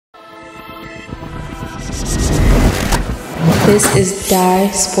This is Die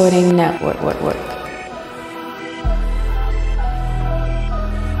Sporting Network.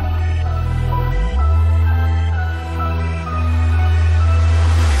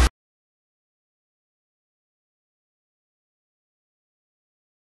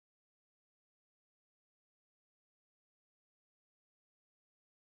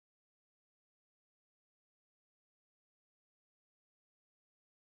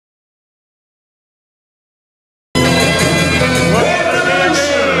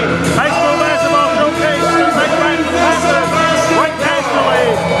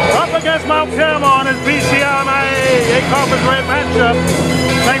 Carmel on his MIAA conference red matchup.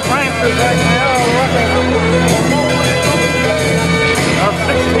 St. Francis right now of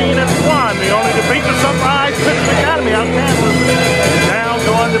 16-1. They only defeat the Sunrise Christian Academy out of Kansas. Now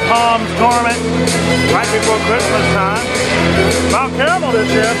going to Palms tournament right before Christmas time. Mount Carmel this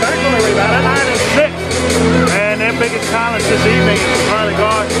year back on the rebound at 9-6. And their biggest challenge this evening is trying to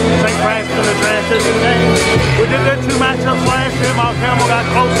guard St. Francis in the transition game. We did get two matchups last year. Mount Carmel got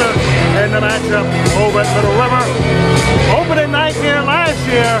closer in the matchup over at Middle River. Opening night here last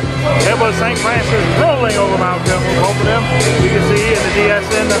year, it was St. Francis rolling over Mount Carmel. Both of them you can see in the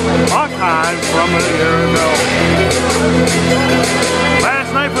DSN archive from a year ago.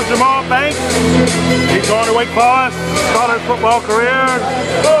 Last night for Jamal Banks. He's going to Wake Forest, started his football career.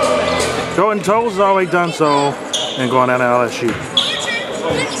 Jordan Toles has always done so, and going down to LSU.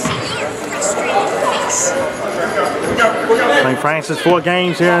 St. Francis 4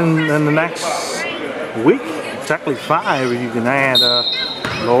 games here in the next week. Technically 5 if you can add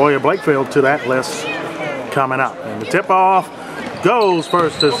Loyola Blakefield to that list coming up. And the tip-off goes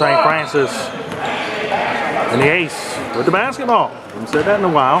first to St. Francis. And the ace with the basketball. Haven't said that in a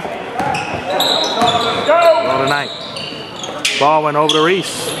while. All tonight. Ball went over to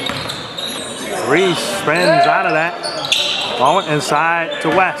Reese. Reese spins out of that. Ball went inside to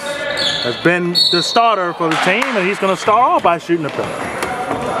West. Has been the starter for the team, and he's going to start off by shooting the pill.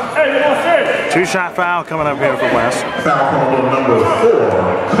 Two-shot foul coming up here for West. Foul call number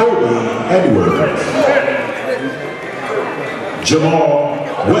 4, Cody Edwards. Jamal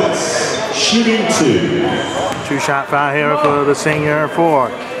West, shooting 2. Two-shot foul here for the senior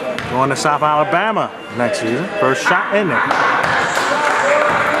forward. Going to South Alabama next season. First shot in there.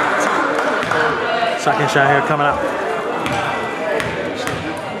 Second shot here coming up.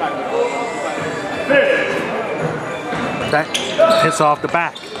 That hits off the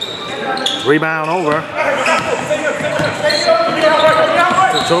back. Rebound over to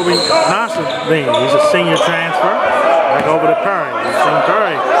Toby Nasruddin. He's a senior transfer. Back over to Curry. We've seen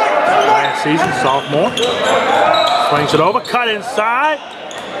Curry last season, sophomore. Swings it over, cut inside.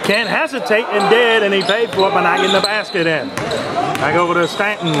 Can't hesitate and did, and he paid for it by not getting the basket in. Back over to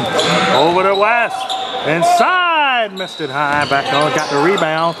Stanton. Over to West. Inside. Missed it high. Back on. Got the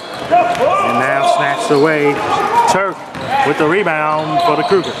rebound. And now snatched away. Turk with the rebound for the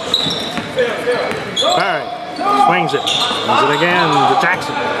Cougars. Perry swings it. Swings it again to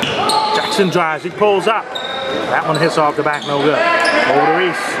Jackson. Jackson drives. He pulls up. That one hits off the back. No good. Over to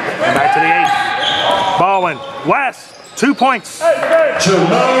Reese. And back to the ace. Baldwin. West. 2 points. 3-0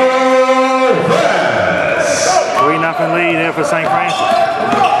 lead here for St. Francis.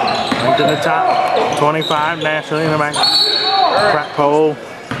 Linked in the top. 25 naturally in the back. Crap pole.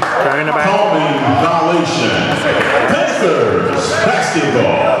 Carrying the back. Panthers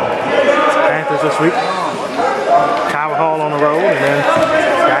basketball. Panthers this week. Kyle Hall on the road, and then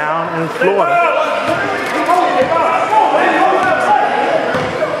down in Florida.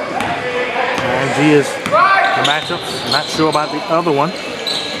 And G is the matchups. Not sure about the other one.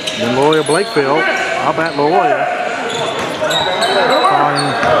 Then Loyola Blakefield. How about Loyola on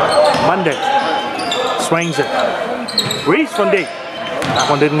Monday? Swings it. Reese from deep. That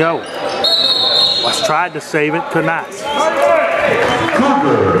one didn't go. West tried to save it, could not.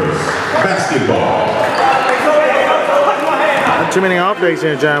 Cougars basketball. Not too many off days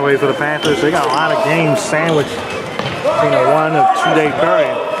here in January for the Panthers. They got a lot of games sandwiched between a 1- or 2-day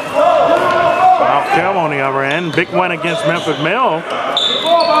period. Mount Carmel on the other end. Big win against Memphis Mill.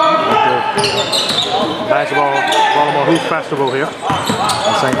 Basketball Baltimore Hoop Festival here.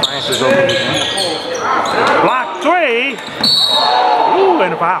 St. Francis over the weekend. Block 3. Ooh,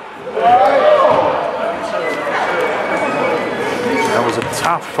 and a foul. That was a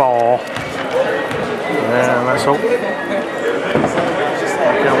tough fall. And let's hope.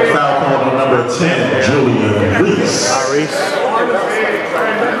 Foul call number 10, Julian Reese. Reese.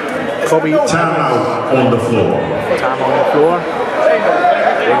 Kobe. Timeout on the floor. Time on the floor.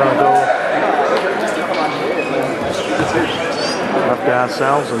 We're going to go left to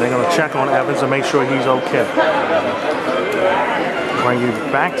ourselves, and they're going to check on Evans and make sure he's okay. bring you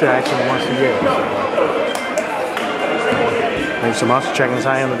back to action once again. Thanks so much for checking us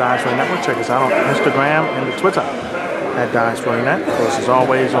out on the DSN Network. Check us out on Instagram and the Twitter at DSN. Of course, as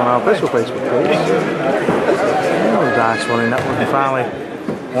always, on our official Facebook page. The DSN Network, and finally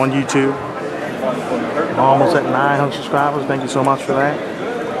on YouTube. Almost at 900 subscribers. Thank you so much for that.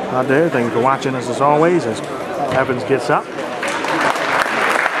 Out there, thank you for watching us as always as Evans gets up.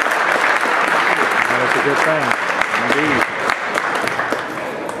 That's a good thing, indeed.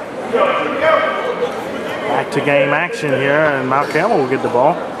 Back to game action here, and Mount Carmel will get the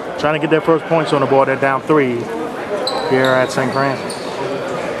ball. Trying to get their first points on the board. They're down 3 here at St. Francis.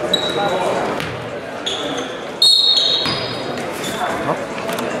 Oh.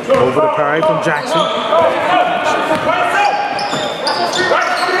 Over to Perry from Jackson.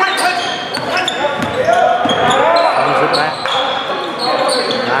 Brings it back.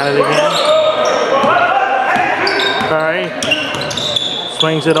 Got it again. Perry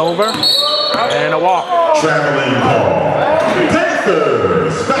swings it over. And a walk. Traveling ball.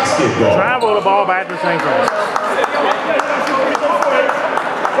 Panthers basketball. Travel the ball back to St. Francis.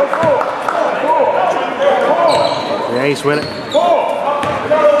 The Ace with it.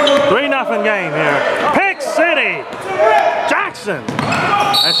 3-0 game here. Pick City. Jackson.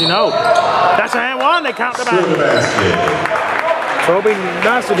 Actually, no. That's a and one. They count the basket. Toby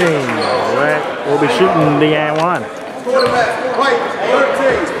Nassadine will be shooting the and one.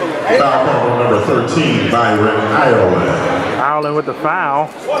 Foul ball number 13, Byron Ireland. Ireland with the foul.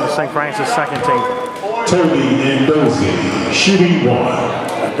 The St. Francis second team. Toby and Dozie shooting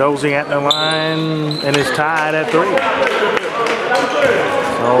 1. Dozie at the line and is tied at 3.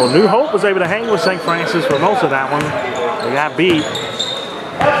 So New Hope was able to hang with St. Francis for most of that one. They got beat.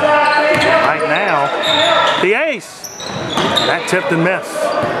 Right now, the ace. That tipped and missed.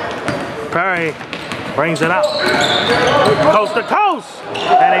 Perry brings it up. Coast to coast.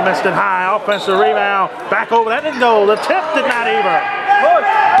 And he missed it high. Offensive rebound. Back over. That didn't go. The tip did not either.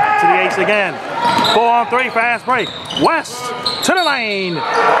 Back to the ace again. 4-on-3 fast break. West to the lane.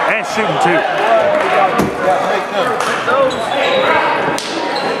 And shooting 2.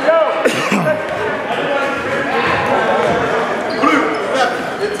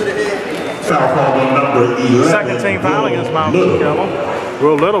 Foul ball number 11. Second team foul against Mount Carmel.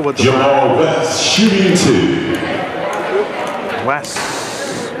 Real Little with the Jamal West shooting 2. West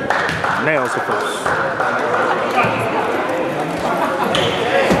nails the first.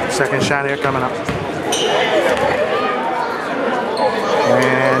 Second shot here coming up.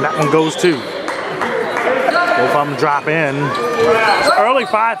 And that one goes 2. Both of them drop in. Early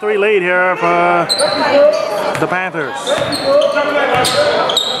 5-3 lead here for the Panthers.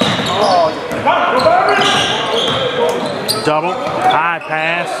 Double, high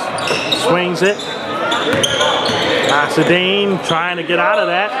pass, swings it. Nassadine trying to get out of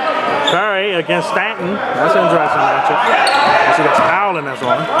that. Perry against Stanton. That's an interesting matchup. He gets fouled in this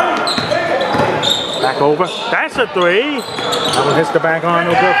one. Back over. That's a 3. That one hits the back on,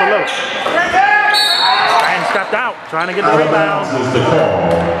 no good for Little. Stanton stepped out, trying to get the rebound.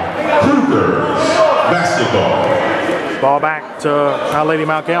 Cougars basketball. Ball back to Our Lady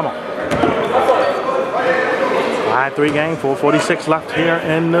Mount Carmel. 5-3 game, 4:46 left here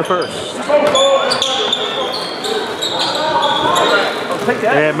in the first.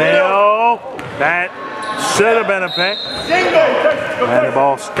 MIAA, that should have been a pick. And the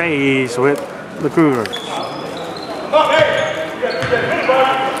ball stays with the Cougars.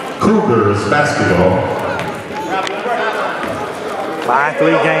 Cougars basketball.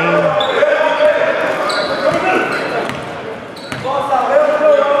 5-3 game.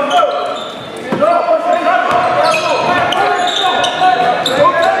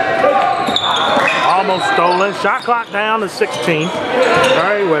 Almost stolen. Shot clock down to 16.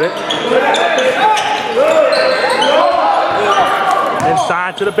 Perry with it.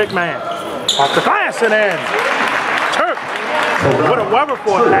 Inside to the big man. Off the glass and in. Turk with a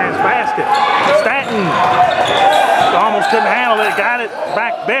Weatherford pass basket. Stanton almost couldn't handle it. Got it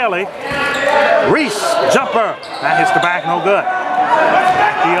back barely. Reese jumper. That hits the back, no good.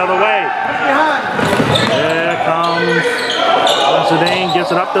 Back the other way. Here comes Zadine,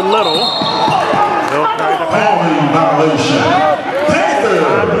 gets it up to Little. He'll carry the back.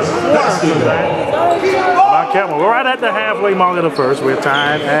 Mount Carmel, we're right at the halfway mark of the first. We're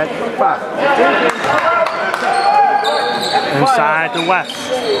tied at 5. Inside to West.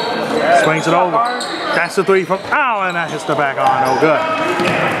 Swings it over. That's the 3 from Allen. That hits the back on, no good.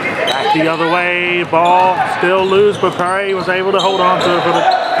 Back the other way. Ball still loose, but Perry was able to hold on to it for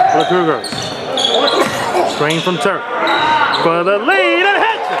the Cougars. Screen from Turk for the lead and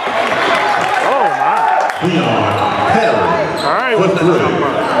hits it. Oh my. Perry Perry with the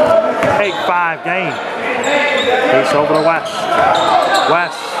jumper. 8-5 game. Case over to West.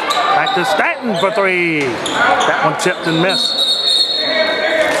 West back to Stanton for 3. That one tipped and missed.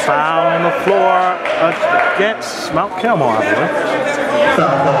 Foul on the floor against Mount Carmel, I believe.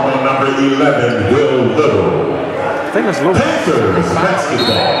 Foul ball number 11, Will Little. I think it's Little. Panthers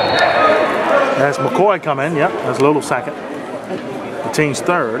basketball. That's McCoy come in. Yep, that's Little second. The team's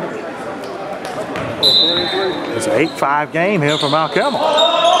third. It's an 8-5 game here for Mount Carmel.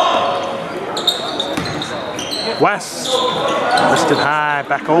 West, listed high,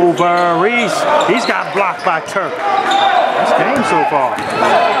 back over Reese. He's got blocked by Turk. This game so far.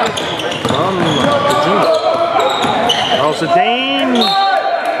 Dean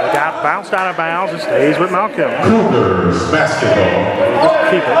got bounced out of bounds and stays with Mount Carmel. Cougars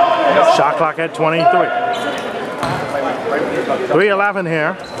basketball. Keep it. Shot clock at 23. 3:11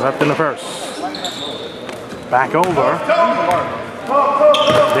 here, left in the first. Back over.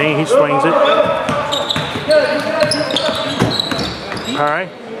 Dean, he swings it. Perry.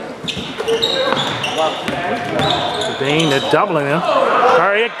 Dean, they're doubling him.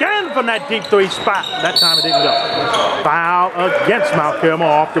 Perry again from that deep 3 spot. That time it didn't go. Foul against Mount Carmel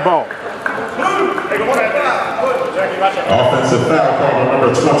off the ball. Offensive foul call on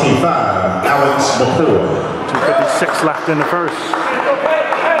number 25, Alex McCoy. 2:56 left in the first.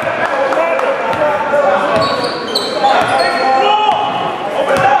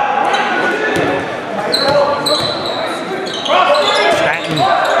 Stanton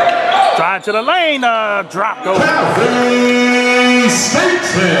drive to the lane, drop goes.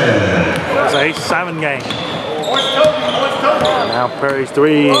 It's an 8-7 game. Now Perry's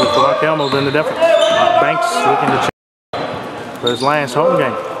 3, Mount Carmel's in the difference. Banks looking to check for his last home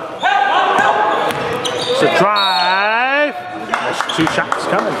game. It's a drive. That's 2 shots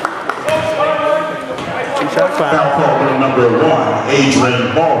coming. 2 shots foul. Foul call number 1, Adrian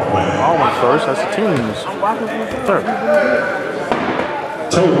Baldwin. Baldwin first, that's the team's third.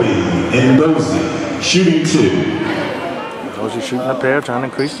 Toby Ndozi, shooting 2. Ndozi shooting up there, trying to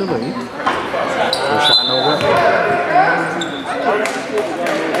increase the lead. First shot no good.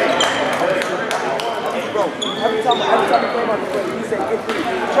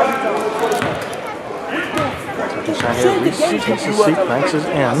 Banks is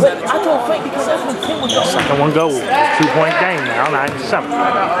in. Second one goes. 2-point game now, 9-7.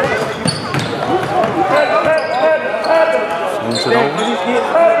 Swings it over.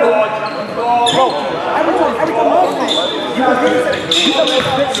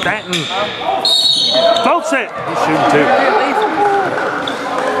 Stanton. Floats it. He's shooting 2.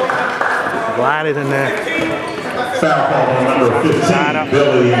 Glided in there. Foul call number 15,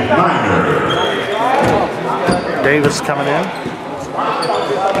 Billy Minor. Davis coming in.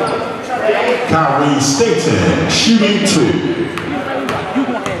 Kyrie Staten, shooting 2.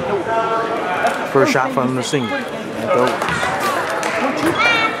 First shot from the senior. There it goes.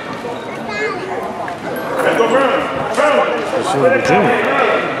 The junior.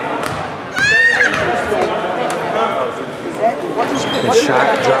 His shot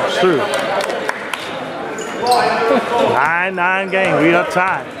drops through. 9-9 game. We are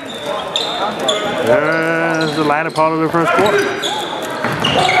tied. There's the latter part of the first quarter.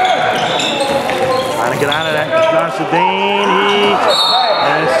 Trying to get out of that. Varsity. He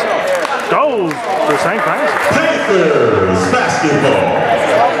goes to St. Francis. Panthers basketball.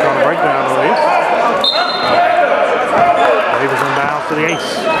 On a breakdown, I believe. Davis inbounds to the ace.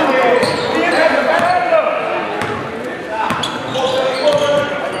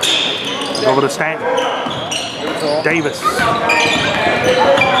 Over to Stanton. Davis.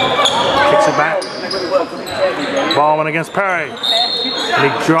 Kicks it back. Ballman against Perry.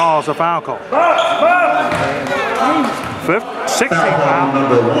 And he draws a foul call. 16 foul.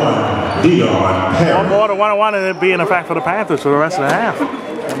 Number 1, Dion Perry. One more to 1-1 and it'd be in effect for the Panthers for the rest of the half.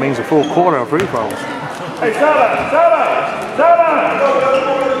 That means a full quarter of free throws. Hey,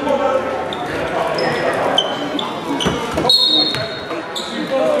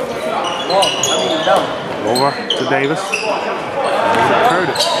 Over to Davis. Over to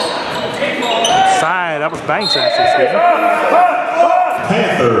Curtis. Side, that was Banks actually, excuse me.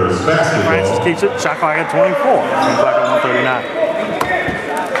 Panthers basketball. Francis keeps it, shot clock at 24. Shot clock at 139.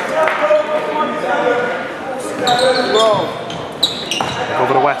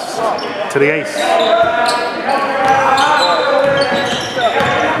 Over to West, to the ace.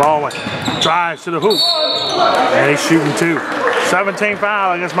 Baldwin drives to the hoop. And he's shooting 2. 17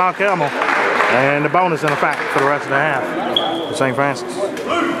 foul against Mount Carmel. And the bonus in effect for the rest of the half for St. Francis.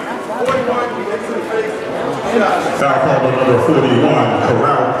 Foul call number 41,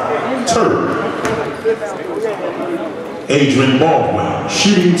 Corral Turk. Adrian Baldwin,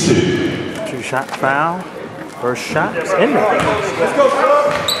 shooting 2. 2-shot foul. First shot is in there. Let's go,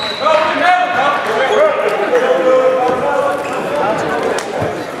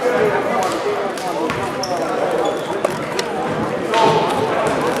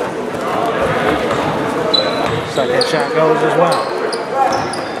 Second shot goes as well.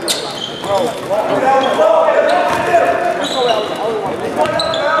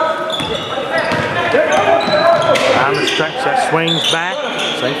 Down the stretch, that swings back.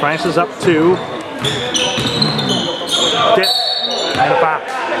 St. Francis up 2. Dip and a foul.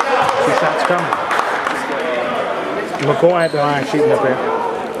 2 shots coming. McCoy at the line shooting up there.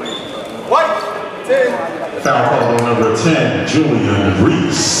 Foul call on number 10, Julian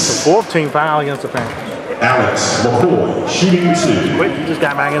Reese. The 4th team foul against the Panthers. Alex McCoy, shooting 2. Quick, he just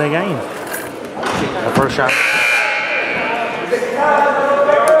got back in the game. The first shot.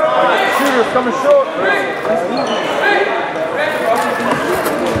 Shooter's coming short.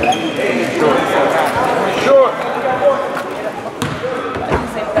 Short.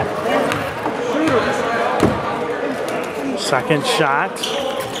 Second shot.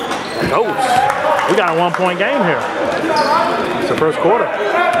 Goes. We got a 1-point game here. It's the first quarter.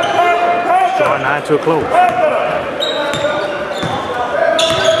 Drawing 9 to a close.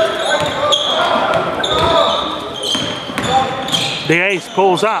 The ace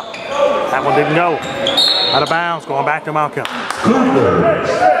pulls up. That one didn't go. Out of bounds, going back to Malcolm. Cougars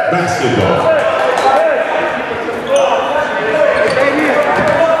basketball.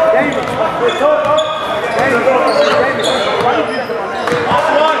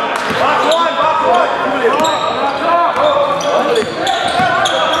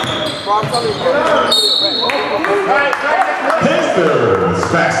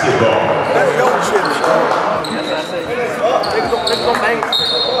 Panthers basketball.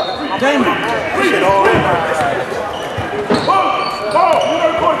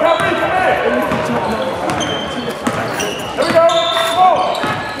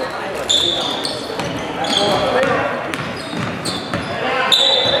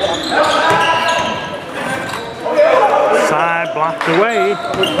 Side blocked away.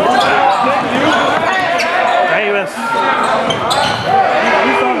 Davis.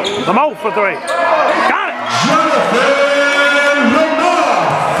 Lamont for 3. Got it!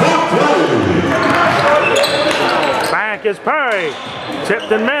 Back is Perry.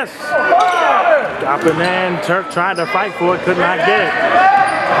 Tipped and missed. Dropping in. Turk tried to fight for it. Could not get it.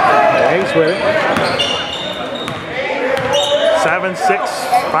 Ace with it. 7, 6,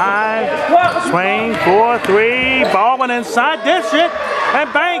 5. Swing. 4, 3. Baldwin inside. Dish it.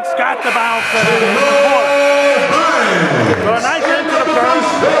 And Banks got the bounce. So a nice end to the first.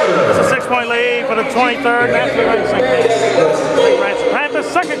 It's a 6-point lead for the 23rd National Ranked Panthers.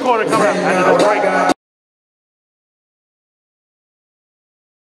 Second quarter coming up after the break.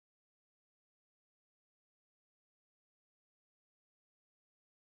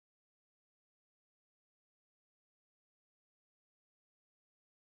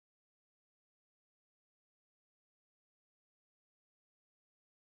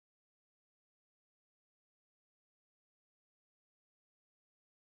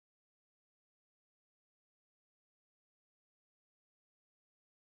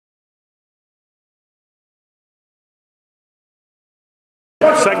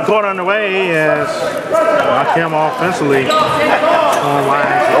 Second quarter underway as Kim offensively on line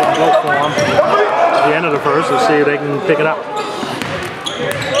to open goal for him at the end of the first. Let's see if they can pick it up.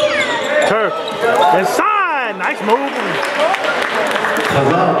 Turk inside, nice move.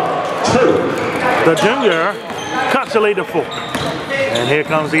 The junior cuts the lead to 4. And here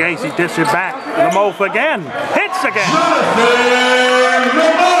comes the ace. He dishes it back. Lamont again. Hits again.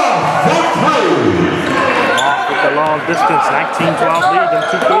 The long distance, 19-12 lead and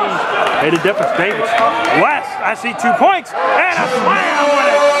 2 threes made a difference. Davis, West, I see 2 points and a slam with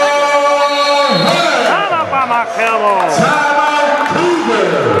it. Time out by McConnell.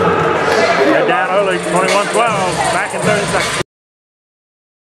 They're down early, 21-12, back in 30 seconds.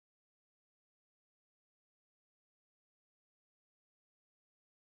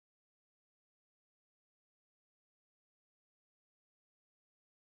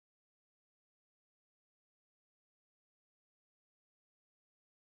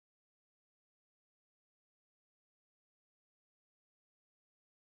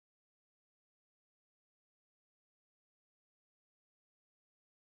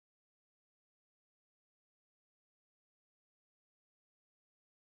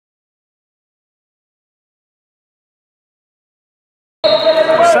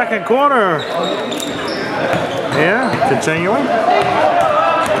 Second quarter here, continuing.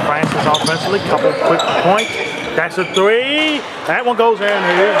 Francis offensively, couple quick points. That's a three. That one goes in.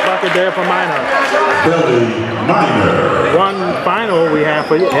 Here's a bucket there for Minor. Billy Minor. One final we have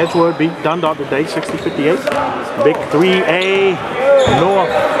for you. Edgewood beat Dundalk today, 60-58. Big 3A North.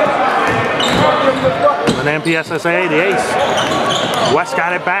 And MPSSA, the ace. West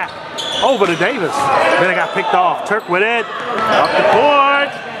got it back. Over to Davis. Then it got picked off. Turk with it. Up the court.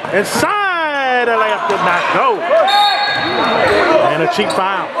 Inside. The layup did not go. And a cheap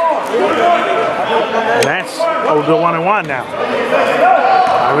foul. And that's over to 1-1 now.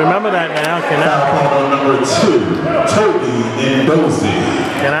 I remember that now. Foul number 2, Toby Ndozi.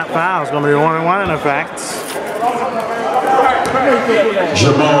 Cannot foul. It's going to be 1-1 in effect.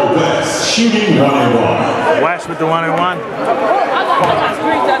 Jamal West shooting 1-1. West with the 1-1.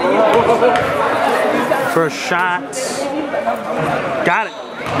 First shot. Got it.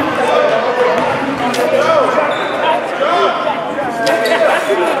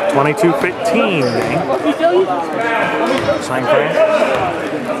 (22-15) game. Same thing.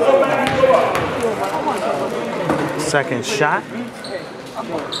 Second shot.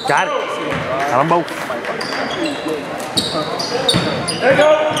 Got it. Got them both.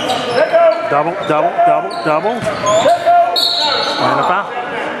 Double. And a foul.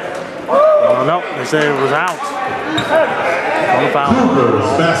 Oh no, they said it was out. On the foul. Cougars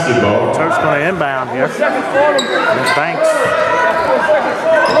basketball. Turk's going to inbound here. It's Banks.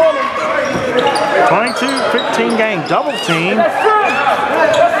 22-15 game. Double team.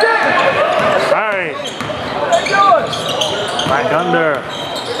 Sorry. Back under.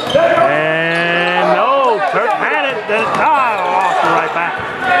 And no, Turk had it. Then lost it right back.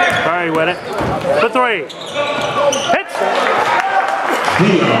 Curry with it. The three. Hits.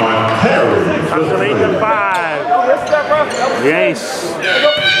 Comes to 8-5. The ace.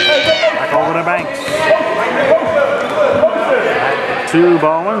 Back over to Banks. Back to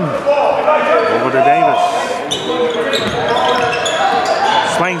Bowen. Over to Davis.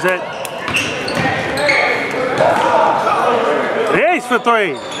 Swings it. The ace for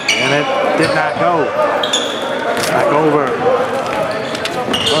three. And it did not go. Back over.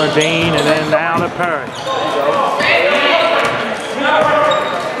 Dean and then down to Perry.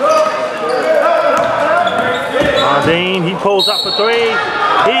 Dean, he pulls up for three.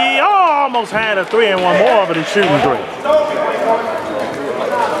 He almost had a three and one more, but he's shooting three.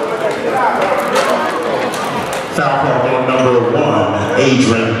 Foul call number 1,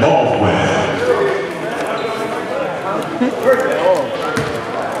 Adrian Baldwin.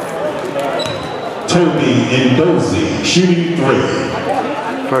 Toby Ndozi shooting three.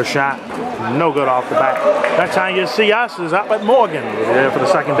 First shot, no good off the bat. Next time you see us is up at Morgan. We're there for the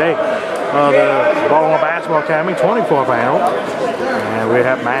second day of the Baltimore Basketball Academy 24th annual. And we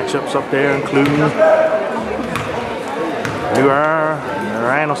have matchups up there, including New Era and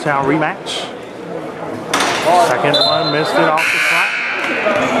Randallstown rematch. Second one missed it off the front.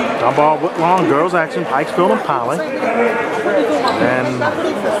 Dunbar, Woodlawn, girls action, Pikesville and Poly. And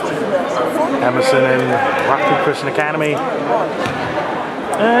Emerson and Rockford Christian Academy.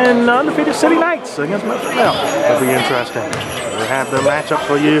 And undefeated City Knights against Maxpreps. That'll be interesting. We'll have the matchup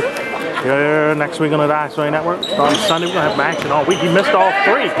for you here next week on the DSN Network. Starting Sunday, we're going to have action all week. He missed all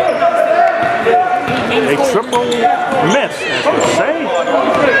three. A triple miss, as we say.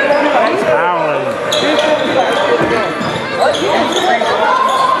 Howland.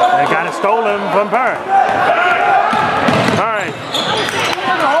 And got it stolen from Perry. Perry.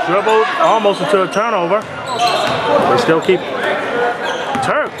 Dribbled almost into a turnover. They still keep.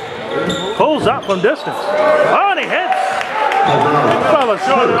 Turk pulls up from distance. Oh, and he hits. Fella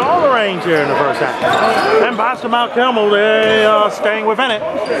short in all the range here in the first half. And Boston Mount Carmel, they are staying within it.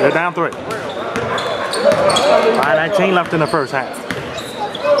 They're down 3. 5:19 left in the first half. Over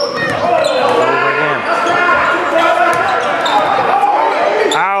again.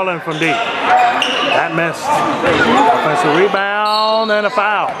 Howland from deep. That missed. Offensive rebound and a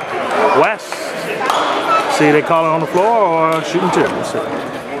foul. West. See, they call it on the floor or shooting 2. Let's see.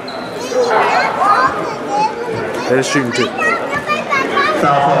 They're shooting 2.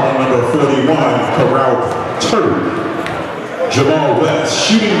 Foul call number 41, Corral Turk. Jamal West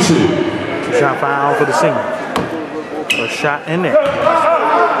shooting 2. 2-shot foul for the senior. First shot in there.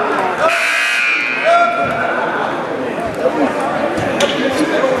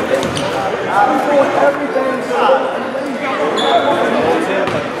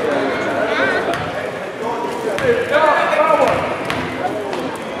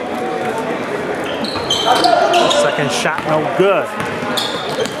 Second shot, no good.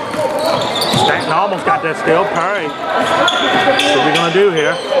 Stanton almost got that still. Perry. What are we going to do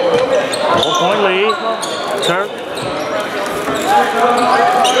here? 4-point lead. Turk.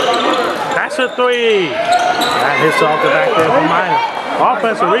 That's a a three. That hits off the back there for Minor.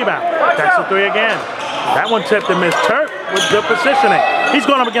 Offensive rebound. That's a three again. That one tipped and missed. Turk with good positioning. He's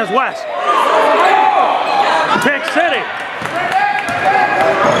going up against West. Pick City.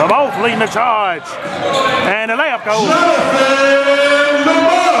 They're both leading the charge. And the layup goes.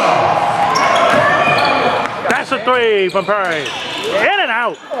 That's a three from Perry. In and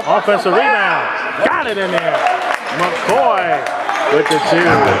out. Offensive rebound. Got it in there. McCoy with the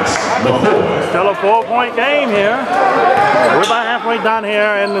two. Still a 4-point game here. We're about halfway done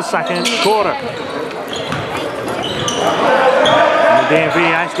here in the second quarter. The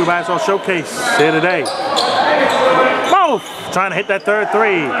DMV High School Basketball Showcase here today. Both trying to hit that third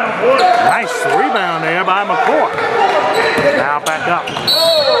three. Nice rebound there by McCoy. Now back up.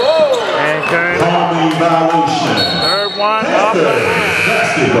 And third one up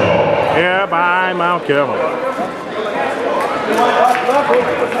here by Mount Carmel.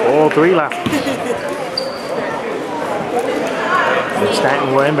 4-3 left. And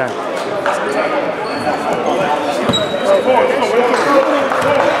Stanton will inbound.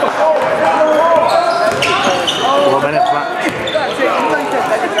 4 minutes left.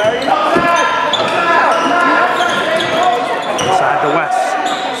 Inside the West.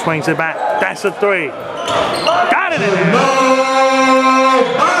 Swings it back. That's a three. Got it in there.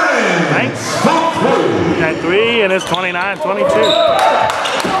 Thanks. That three, and it's 29-22.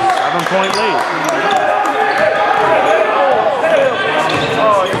 7-point lead.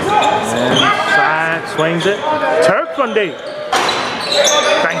 Inside, swings it. Turk from deep.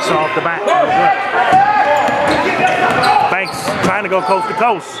 Banks off the back. No good. Banks trying to go coast to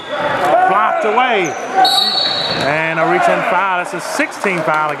coast. Blocked away. And a reach-in foul. That's a 16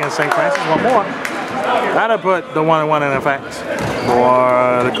 foul against St. Francis. One more. That'll put the 1-1 in effect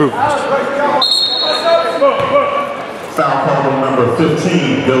for the Cougars. Foul call on number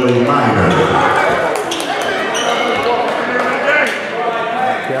 15, Billy Minor.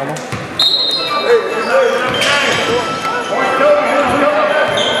 Campbell.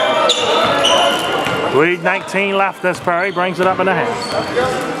 3:19 left. This Perry brings it up in the half.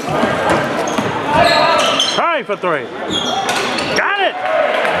 Perry for three. Got it.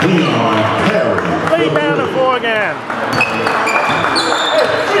 Lead down to 4 again.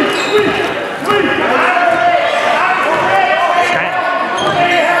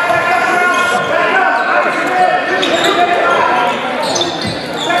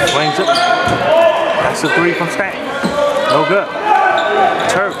 Swings it. That's a three from Stanton. No good.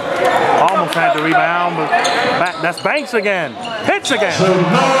 Turk almost had the rebound, but back. That's Banks again. Hits again.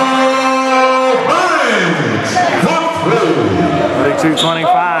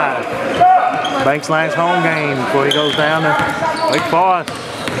 32-25. Banks' last home game before he goes down to Wake Forest.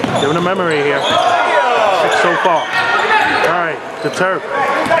 Giving a memory here. 6 so far. Curry to Turk.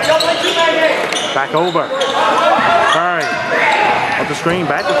 Back over. Curry. Up the screen,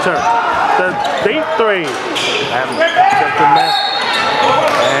 back to Turk. The deep three. Just a miss.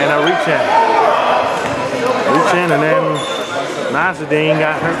 And a reach in. Reach in, and then Nazadine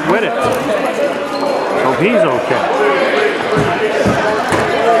got hurt with it. Hope he's okay.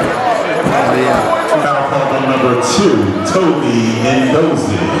 Foul call on number 2, Toby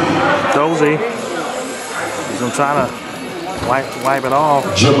Dozy. Dozy. He's gonna try to wipe it off.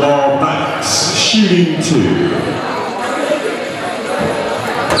 Jamal Banks, shooting 2.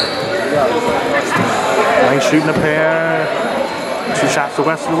 He's shooting a pair. 2 shots the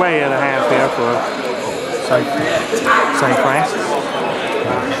rest of the way and a half there for St. Francis.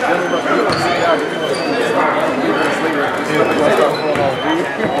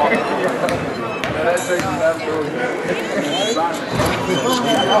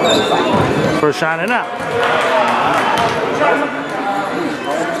 First shot and out.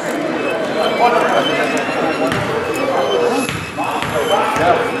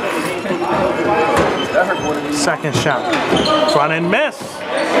 Second shot. Front and miss.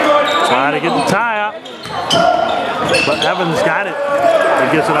 Trying to get the tie up. But Evans got it. He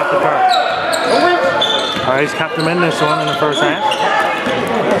gets it up to Perry. Perry's kept him in this one in the first half.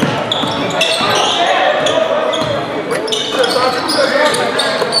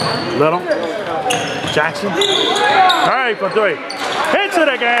 Little. Jackson. Perry for three. Hits it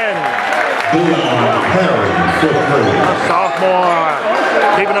again. Sophomore.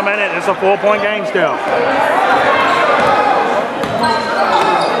 Keeping him in it. It's a 4-point game still.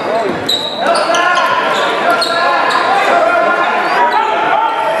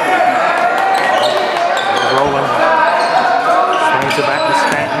 Rolling. Swings it back to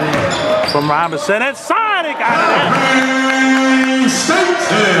Stanton from Robinson. Inside, he got it in.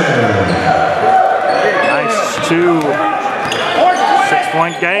 Nice 2. 6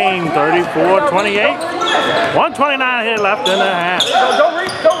 6-point game, 34-28. 129 here left in the half. Don't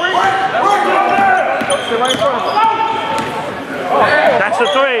reach. Stay right in front of him. That's the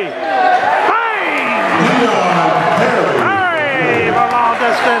three. Bang! Hurry from long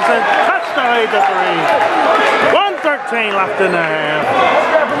distance and touch the lead to three. 1:13 left in the half.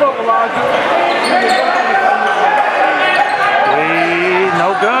 Step him up, Elijah. Three,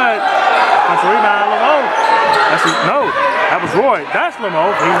 no good. That's a rebound, Lamont. No, that was Roy. That's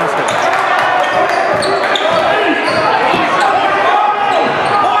Lamont. He missed it.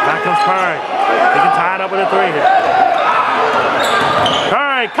 Back comes Curry. He can tie it up with a three here.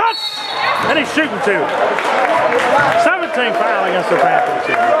 Curry cuts, and he's shooting two. 17 foul against the Panthers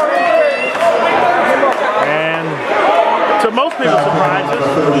here. And to most people's surprises,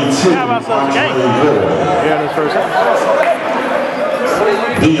 we have ourselves a game here in this first half.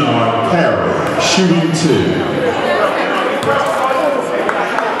 Carey, shooting two.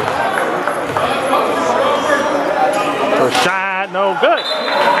 First shot, no good.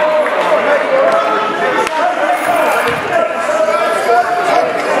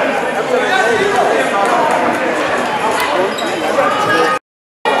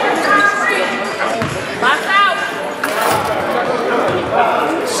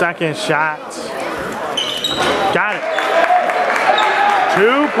 Second shot. Got it.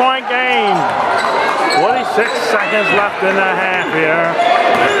 2-point game. 46 seconds left in the half here.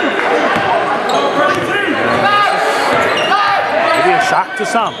 Maybe a shock to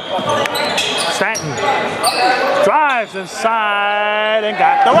some. Stanton drives inside and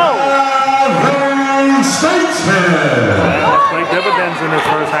got the roll. Great dividends in this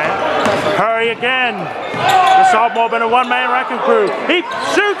first half. Curry again. The sophomore been a one-man wrecking crew. He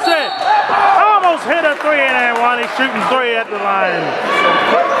shoots it. Almost hit a three in there one. He's shooting three at the line.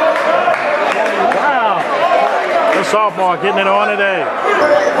 Wow. The sophomore getting it on today.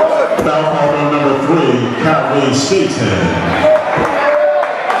 Foul call on number 3, Carmel Satan.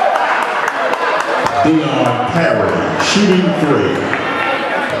 Carey, shooting three.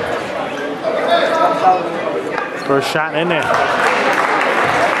 First shot in there.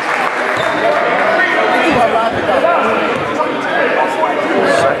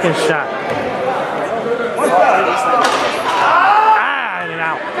 Second shot. In and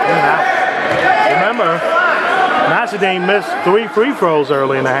out. Remember, Nassadine missed 3 free throws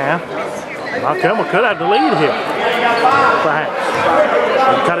early in the half. Alkema could have the lead here, perhaps.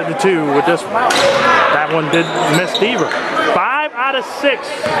 Cut it to 2 with this one. That one did miss either. 5 out of 6.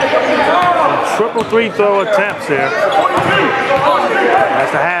 Triple free throw attempts here.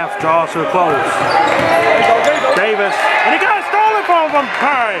 As the half draws to a close. Davis, and he got it stolen from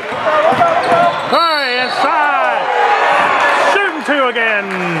Curry. Curry inside. Shooting 2 again.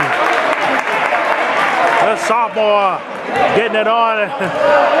 The sophomore getting it on.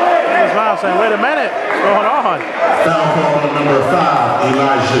 His mouth saying, wait a minute, what's going on? Foul call number 5,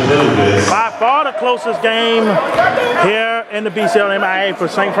 Elijah Davis. By far the closest game here in the BCL MIAA for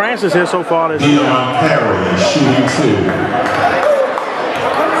St. Francis here so far this year. Carey, shooting 2.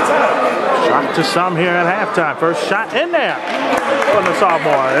 Shot to some here at halftime. First shot in there from the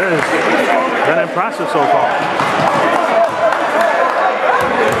sophomore. It has been impressive so far.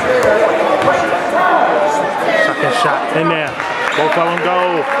 Second shot in there. Both of them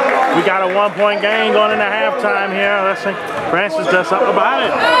go. We got a 1-point game going into halftime here. Let's see. Francis does something about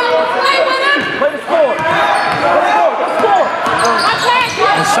it.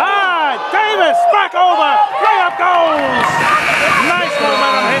 Inside. Davis back over. Layup goes. Nice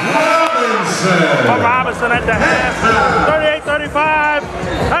momentum hit. Robinson at the half. 38-35.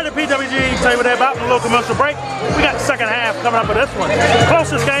 At the PWG, tell you what they're about in the local commercial break. We got the second half coming up with this one.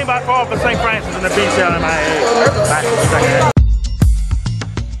 Closest game by far for St. Francis in the BCL MIAA. Back to the second half.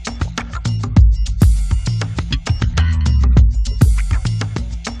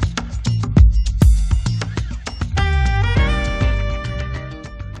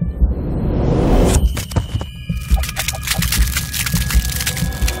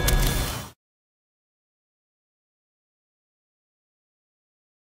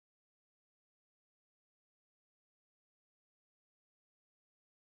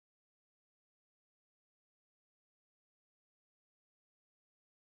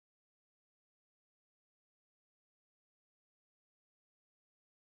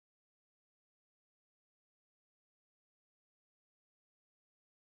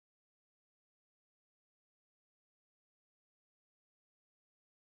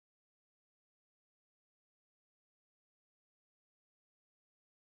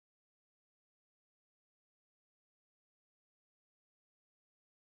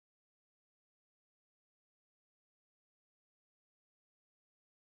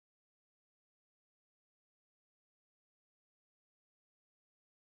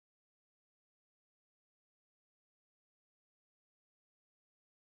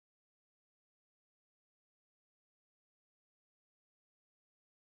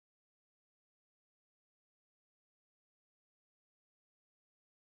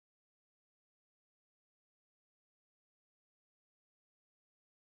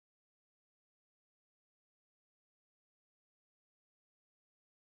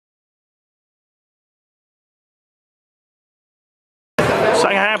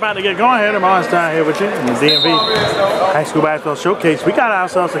 half about to get going here. Tomorrow's time here with you in the DMV High School Basketball Showcase. We got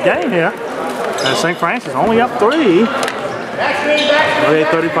ourselves a game here. St. Francis only up 3.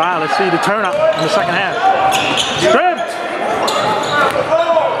 38-35. Let's see the turn up in the second half. Stripped.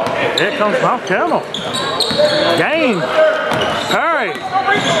 Here comes Mount Carmel. Game. Perry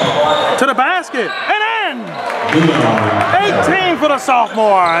to the basket and in. 18 for the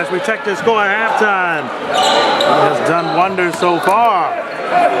sophomore as we check the score at halftime. He has done wonders so far.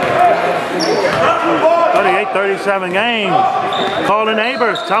 38-37 game. Call the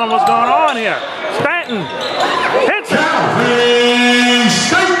neighbors. Tell them what's going on here. Stanton hits it.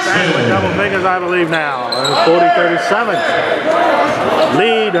 Stanton with double figures, I believe now. 40-37.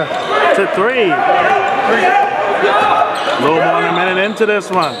 Lead to 3. A little more than a minute into this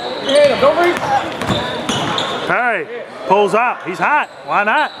one. Perry pulls up. He's hot. Why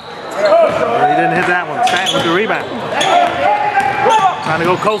not? He didn't hit that one. Stanton with the rebound. Trying to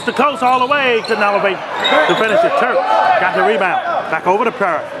go coast to coast all the way. Couldn't elevate to finish it. Turk got the rebound. Back over to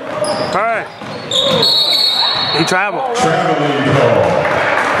Perry. Perry. He traveled. Traveling ball.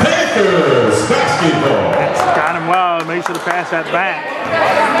 Panthers basketball. Got him well. Made sure to pass that back.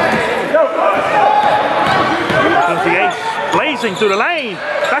 The ace blazing through the lane.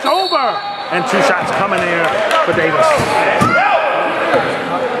 That's over. And 2 shots coming there for Davis.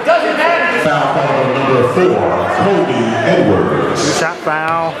 Foul call number 4, Cody Edwards. 2-shot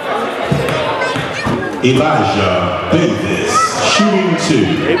foul. Elijah Davis shooting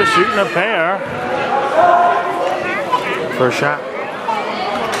 2. Davis shooting a pair. First shot.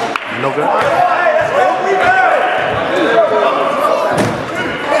 No good.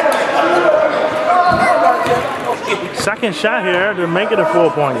 Second shot here to make it a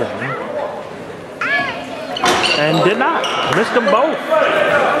 4-point game. And did not. Missed them both.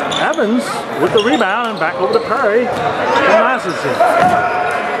 Evans with the rebound and back over to Perry.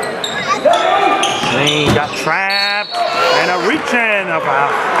 He got trapped and a reach-in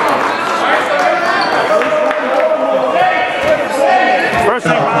about. First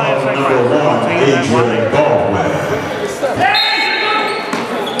thing by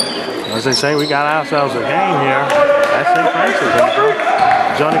as they say, we got ourselves a game here. That's St. Francis.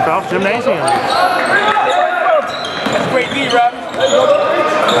 Johnny Phelps Gymnasium. That's great D, Rob.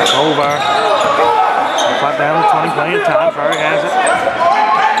 Back over. Clock down to 20, plenty of time. Perry has it.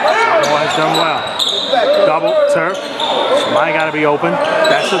 Boy has done well. Double, Turk. Somebody got to be open.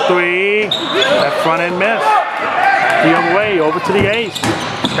 That's a 3. That front end miss. The other way, over to the ace.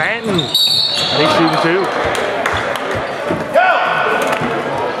 Stanton. He's shooting 2.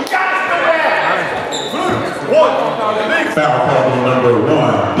 Foul call number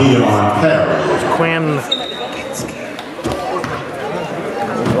 1, Dion Perry. Quinn.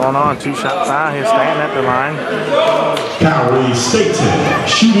 Going on, 2-shot foul here, Stanton at the line. Kyrie Staten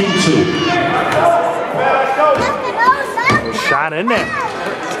shooting 2. Shot in there.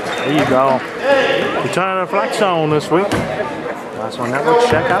 There you go. Return to the Flex Zone this week. Last one network.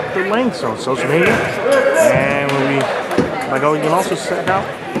 Check out the links on social media. And when we go, you can also check out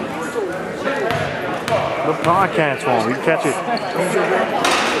the podcast form. You can catch it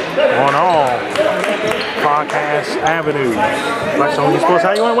on all podcast avenues. Flex Zone Sports,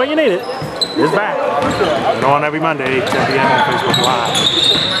 how you want it, where you need it. It's back. And on every Monday, 10 p.m. on Facebook Live.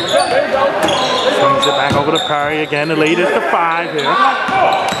 Swings it back over to Perry again. The lead is to 5 here.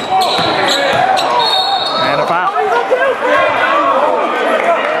 And a foul.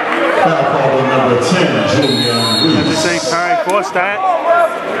 Foul call number 10, Julian Reese. As they say, Perry forced that.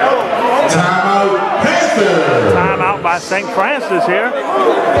 Timeout, Panthers. Timeout by St. Francis here.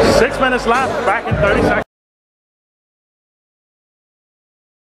 6 minutes left, back in 30 seconds.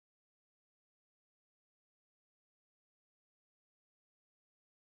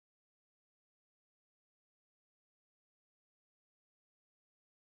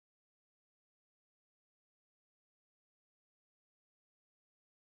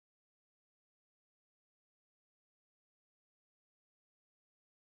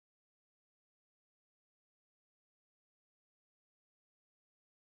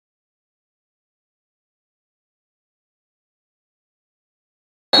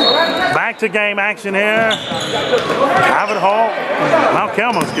 Back to game action here. Calvert Hall, Mount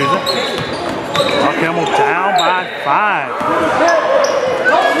Carmel, excuse me. Mount Carmel down by 5.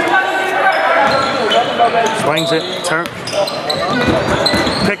 Swings it, Turk.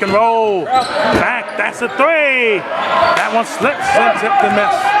 Pick and roll. Back, that's a 3. That one slips, tipped and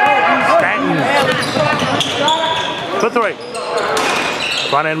missed. Stanton. For 3.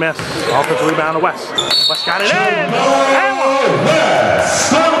 Front end miss. Offensive rebound to West. West got it in.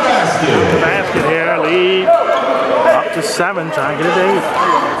 Basket here. Lead up to 6. 7, trying to get it to 8.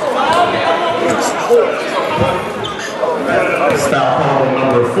 Foul call on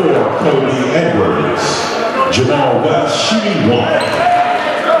number 4, Cody Edwards. Jamal West shooting 1.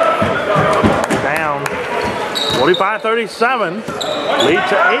 Down 45-37. Lead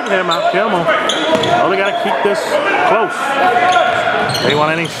to 8 here, Mount Carmel. Oh, they got to keep this close. They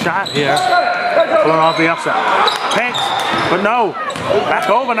want any shot here. Pulling off the upset. Pinch, but no. Back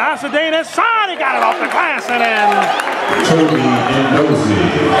over. Nasadine inside. He got it off the glass and in. Toby and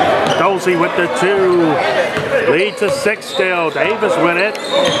Dozy with the 2. Lead to 6 still. Davis with it.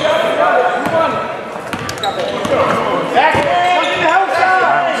 Back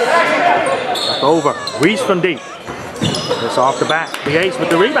over. Reese from deep. It's off the back. The ace with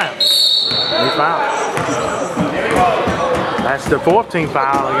the rebound. He fouled. That's the 14th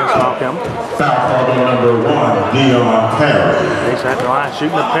foul against Malcolm. foul call on number 1, Dion Perry. Ace at the line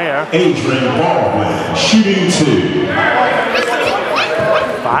shooting a pair. Adrian Baldwin shooting 2.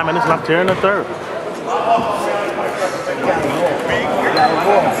 5 minutes left here in the third.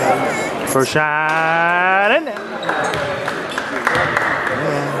 First shot in there.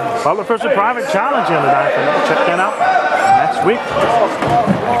 Public versus private challenge in the ninth. Check that out next week.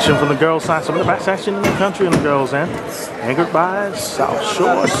 Action from the girls' side. Some of the best action in the country on the girls' end. Anchored by South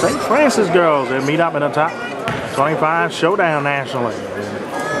Shore St. Francis girls. They meet up in the top 25 showdown nationally.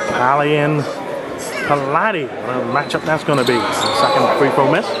 Holly and Palati. What a matchup that's going to be. Second free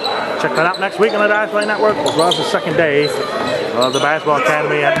throw miss. Check that out next week on the Dice Play Network, as well as the second day of the Basketball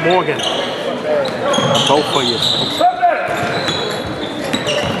Academy at Morgan. Both for you.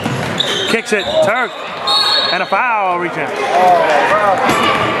 Kicks it, Turk, and a foul reaching.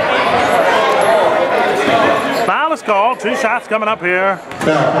 Foul is called. 2 shots coming up here.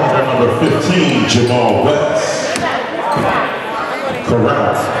 Foul call number 15, Jamal West.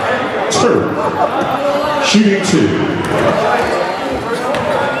 Correct. Turk shooting 2.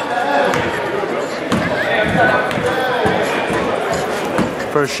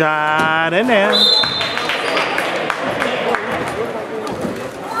 First shot in there.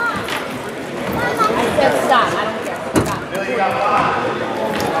 Stop. I don't care. Stop.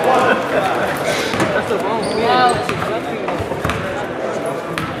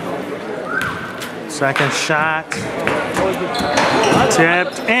 Second shot.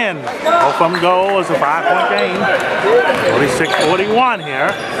 Tipped in. Both of them go. It's a 5-point game. 46-41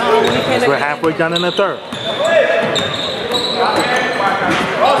 here. As we're halfway done in the third.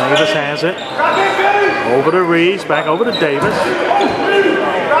 Davis has it. Over to Reese. Back over to Davis.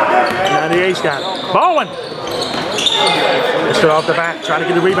 98's got it. Bowen. Gets it off the back. Trying to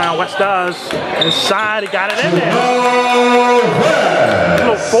get the rebound. West does. Inside. He got it in there. A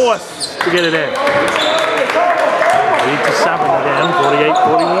little force to get it in. Lead to 7 again.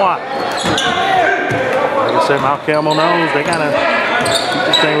 48-41. Like I said, Mount Carmel knows they got to keep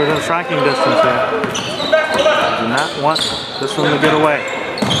this thing within striking distance there. Do not want this one to get away.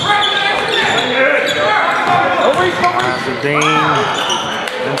 Dean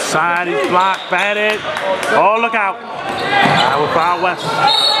inside, he's blocked, batted. Oh, look out. I will foul West.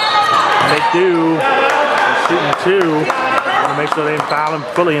 And they do. They're shooting 2. Want to make sure they foul him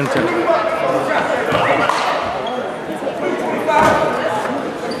fully into it.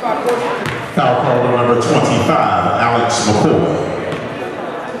 Foul call number 25, Alex McCoy.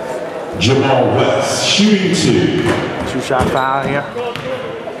 Jamal West shooting 2. 2-shot foul here.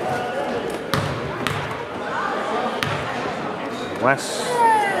 West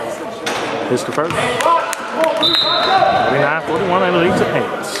is the first. 39-41 and leads to 8.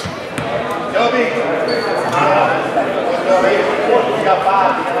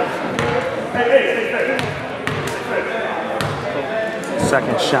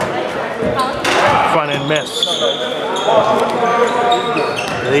 Second shot. Front end miss.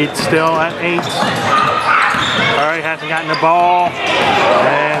 Lead still at 8. Murray hasn't gotten the ball.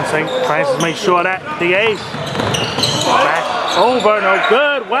 And St. Francis made sure that the ace. Back over, no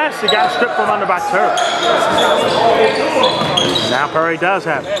good. West, he got stripped from under by Turk. Now Perry does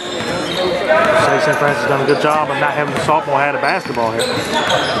have it. St. Francis has done a good job of not having the sophomore had a basketball here.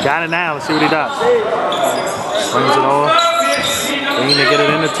 He got it now. Let's see what he does. Swings it over. They need to get it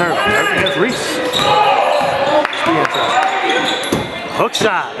into Turk. Turk against Reese. Hook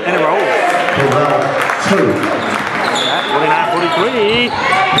shot, and it rolls. 49-43.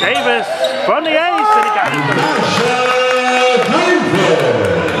 Davis from the ace, and he got it.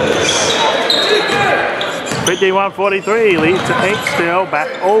 51-43, leads to 8 still, back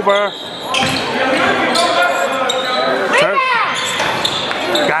over. Turk.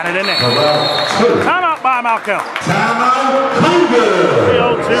 Got it in there. Time out by Malcolm. Time out,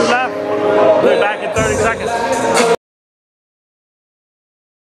 Cougars. 3:02 left. We'll be back in 30 seconds.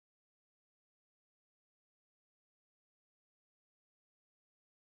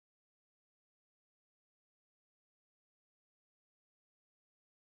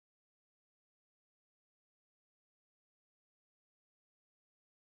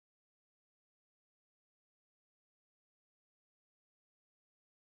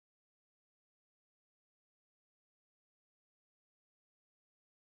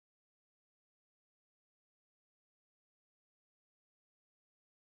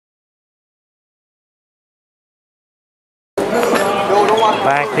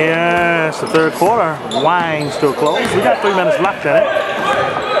 Back here, it's the third quarter. Winds to a close. We got 3 minutes left in it.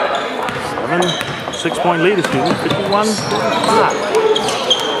 6-point lead, excuse me. 51-45.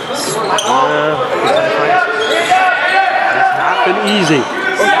 It's not been easy.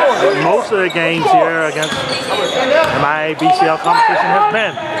 Most of the games here against MIAA BCL competition has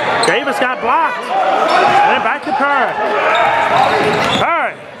been. Davis got blocked. And then back to Curry.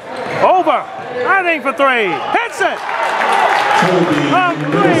 Curry. Over. Running for 3. Hits it. A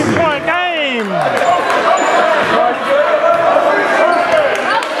 3-point game.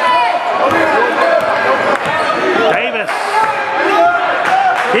 Davis.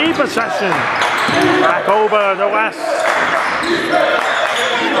 Key possession. Back over to West.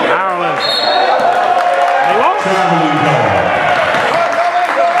 Maryland. He won't.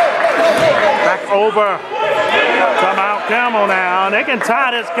 Back over to Mount Carmel now, and they can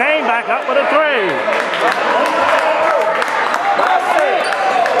tie this game back up with a 3.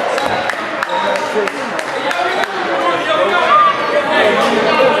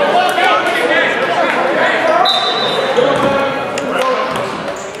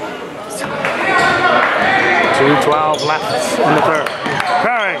 .2:12 left in the third.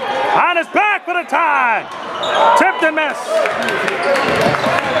 Curry on his back for the tie. Tipped and missed.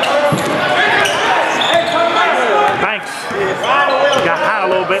 Banks got hot a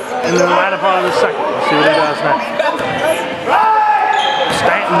little bit in the latter part of the second. Let's see what he does next.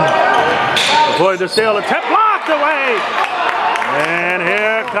 Stanton avoided the steal. The tip blocked away. And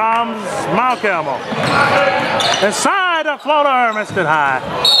here comes Mount Carmel. Inside the floater, missed it high.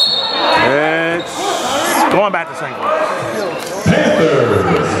 It's going back to St. Louis.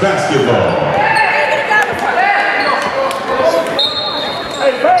 Panthers basketball.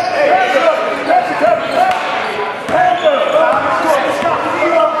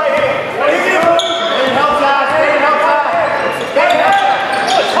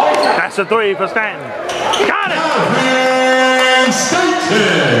 That's a 3 for Stanton. Got it! And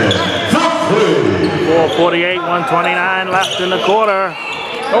Stanton, the 4:48, 1:29 left in the quarter.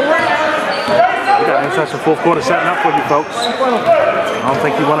 We got an interesting fourth quarter setting up for you folks. I don't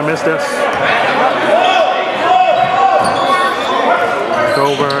think you want to miss this.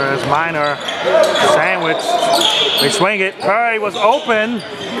 Over as Minor. Sandwich. They swing it. Curry was open.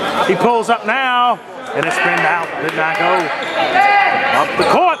 He pulls up now. And it's spinned out. Did not go. Up the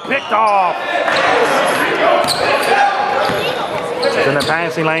court. Picked off. It's in the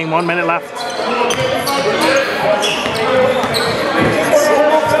passing lane. 1 minute left.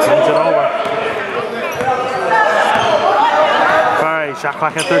 Sends it over. Curry, shot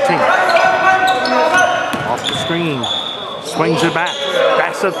clock at 13. Off the screen. Swings it back.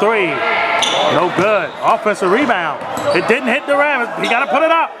 That's a 3. No good. Offensive rebound. It didn't hit the rim. He got to put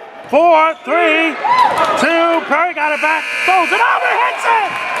it up. 4, 3, 2. Curry got it back. Throws it over. Hits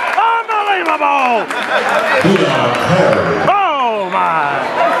it. Unbelievable. Oh my.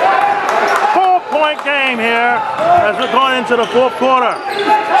 4-point game here as we're going into the fourth quarter.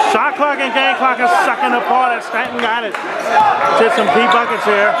 Shot clock and game clock is sucking apart as Stanton got it. Hit some key buckets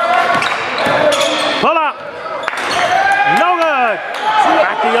here. Pull up. No good.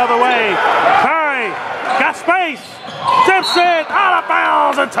 Back the other way. Curry got space. Tips it out of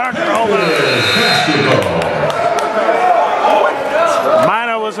bounds and turns it over.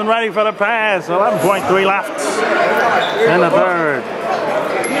 Minor wasn't ready for the pass. 11.3 left in the third.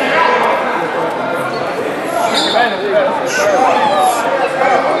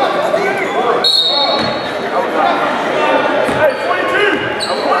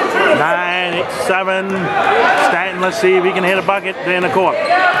 Nine, 8, 7. Stanton, let's see if he can hit a bucket in the court.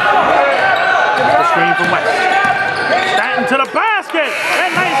 The screen from West. Stanton to the basket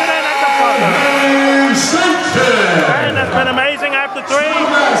and lays it in at the buzzer. And that's been amazing after 3.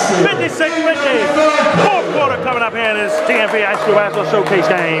 56-50. Fourth quarter coming up here in this DMV High School Basketball Showcase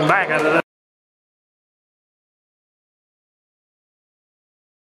game. Back into the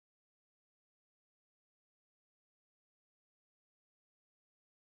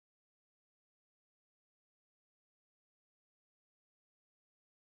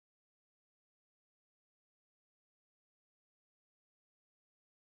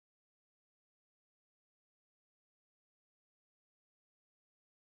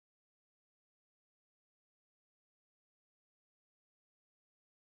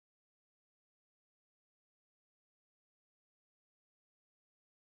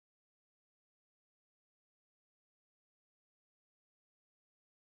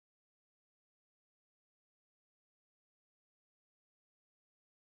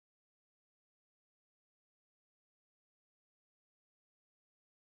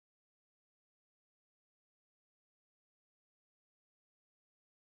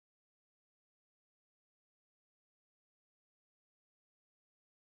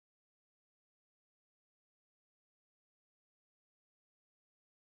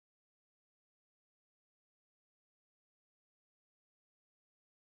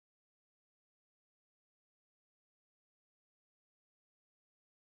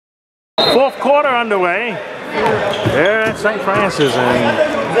Fourth quarter underway. There at St. Francis, and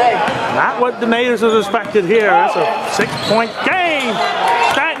not what the natives have expected here. It's a 6-point game.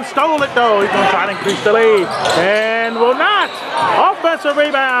 Stanton stole it though. He's going to try to increase the lead, and will not. Offensive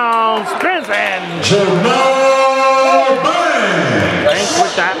rebound, Sprinzen. Banks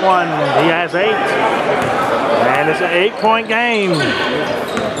with that one. He has 8, and it's an 8-point game.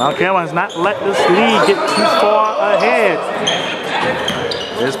 Carmel has not let this lead get too far ahead.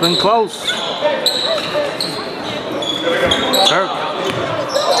 It's been close. Turk.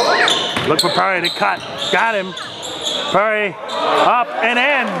 Look for Perry to cut. Got him. Perry up and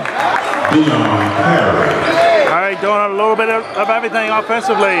in. Perry doing a little bit of everything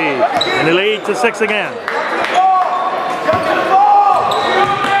offensively. And the lead to 6 again.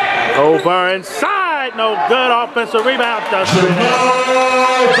 Over inside. No good. Offensive rebound. Dustin.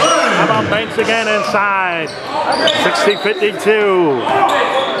 How about Banks again inside? 60-52.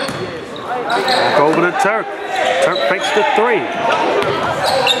 Back over to Turk. Turk fakes the 3.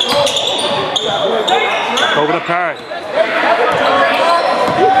 Back over to Perry.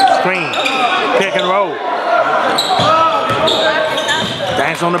 Screen. Pick and roll.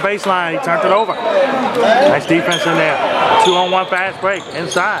 Dance on the baseline. He turned it over. Nice defense in there. 2-on-1 fast break.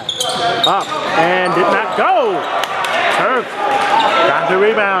 Inside. Up. And did not go. Turk got the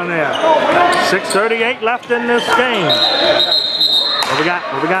rebound there. 6:38 left in this game. What we got?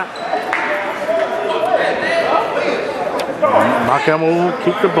 What we got? Markham will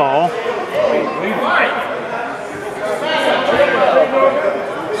keep the ball.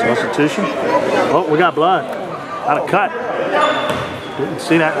 Substitution. Oh, we got blood. Out of cut. Didn't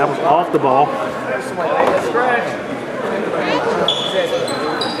see that. That was off the ball.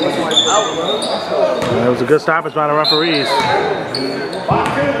 It was a good stoppage by the referees.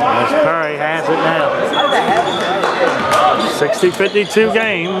 As Perry has it now. 60-52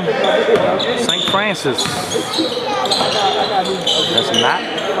 game. St. Francis has not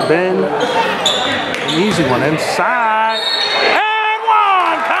been an easy one. Inside. And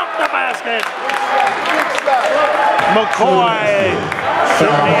one! Count the basket! McCoy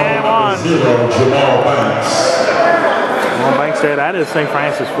shooting the and one. Jamal Banks there. That is St.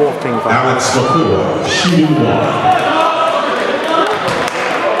 Francis' 4th team foul. Alex McCoy shooting 1.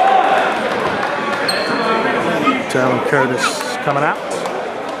 Taylor Curtis coming out.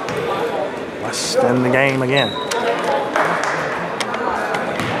 West in the game again.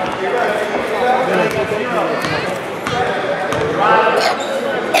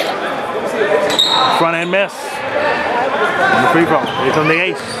 Front end miss. On the free throw. Here comes the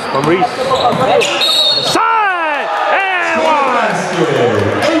ace from Reese. Side! And one!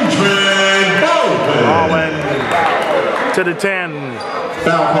 Baldwin to the 10.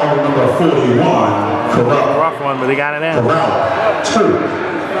 Foul call number 41. Corrupt. Rough one, but he got it in. Corrupt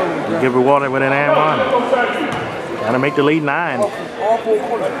 2. Give rewarded with an and one. Gotta make the lead 9.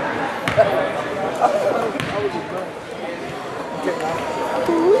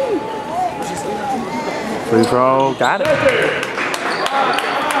 Free throw, got it.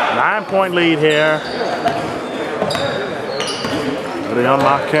 9-point lead here. For the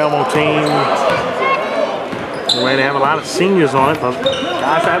unlocked Carmel team. Anyway, they have a lot of seniors on it, but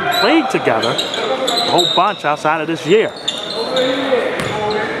guys haven't played together a whole bunch outside of this year.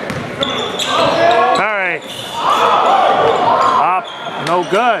 Perry. Up, no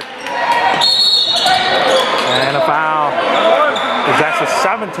good. And a foul. That's a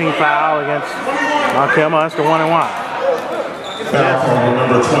 17th foul against Carmel. That's the 1-and-1. Foul call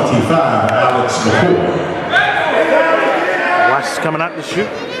number 25, Alex McCoy. West coming up to shoot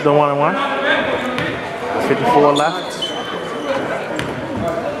the 1-and-1. 54 left.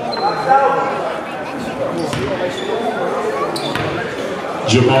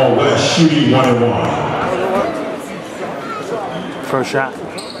 Jamal West shooting 1-and-1. First shot.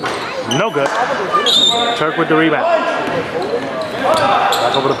 No good. Turk with the rebound.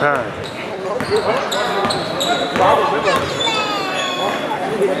 Back over to Perry.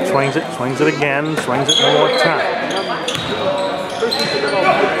 Swings it again, swings it one more time.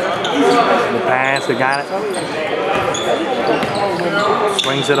 The pass, they got it.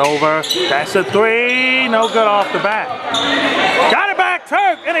 Swings it over. That's a 3. No good off the bat. Got it back,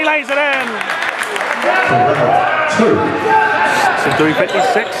 Turk, and he lays it in. It's a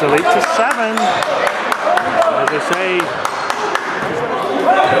 3:56, so lead to 7. As they say,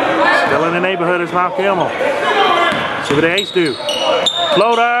 still in the neighborhood is Mount Carmel. See what the Ace do.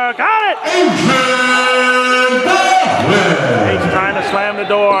 Floater, got it! Ace trying to slam the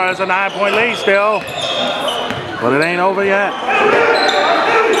door. It's a 9-point lead still. But it ain't over yet.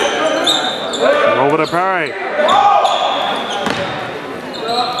 Over to Perry.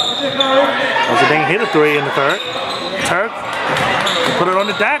 They hit a three in the third. Turk put it on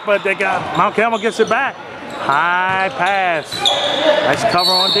the deck, but they got Mount Carmel gets it back. High pass. Nice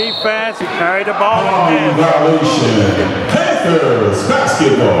cover on defense. He carried the ball again. Panthers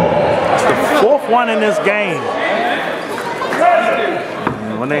basketball. It's the fourth one in this game.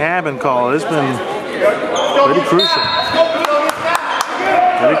 And when they have been called, it's been pretty crucial.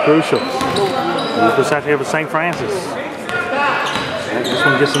 Pretty crucial. The percentage here for St. Francis. This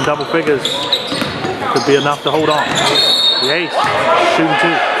one gets some double figures. Could be enough to hold on. The ace, shooting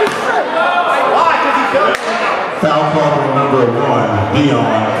two. Foul call number 1, Dion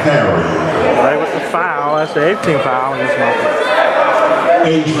Harry. Right with the foul, that's the 18th foul against Malcolm.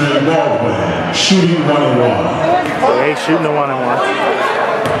 Adrian Baldwin, shooting 1 and 1. The ace shooting the 1 and 1.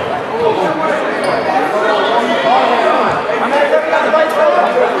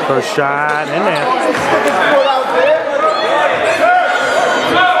 First shot in there.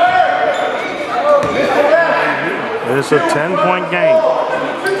 It's a 10-point game.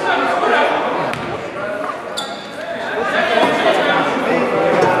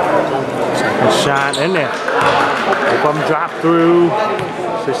 Second shot in there. Both of them drop through.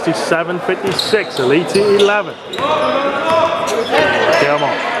 67-56, Elite to 11. Come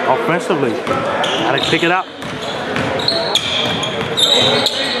on, offensively, gotta pick it up.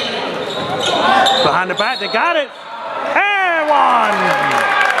 Behind the back, they got it. And one.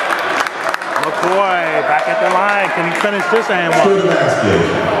 McCoy back at the line. Can he finish this and one?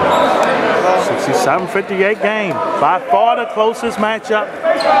 67-58 game. By far the closest matchup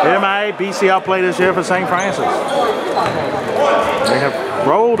MIAA BCL play this year for St. Francis. They have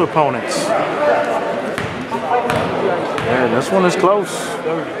rolled opponents. And this one is close.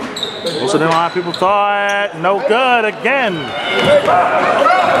 Closer than a lot of people thought. No good again.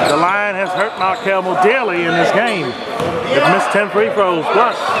 The line has hurt Mount Carmel dearly in this game. They've missed 10 free throws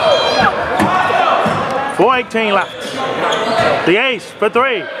plus. 4:18 left. The ace for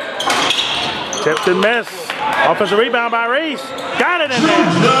three. Tipped and missed. Offensive rebound by Reese. Got it in there.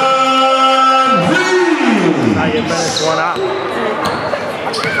 Now you finish one up.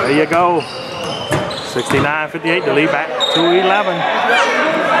 There you go. 69-58, the lead back to 11.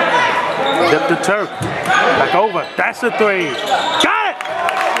 Tip the Turk. Back over. That's the three. Got it!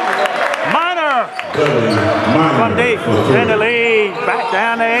 Minor. One deep. In the lead. Back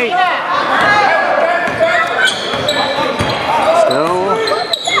down to 8. Still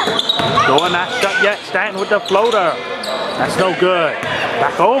door not shut yet. Stanton with the floater. That's no good.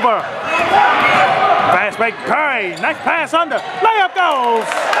 Back over. Fast break. Curry. Nice pass under. Layup goes.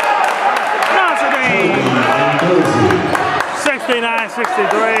 Varsity.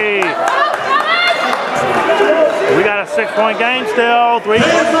 69-63. We got a 6-point game still. 3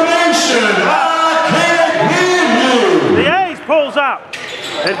 points. The ace pulls up.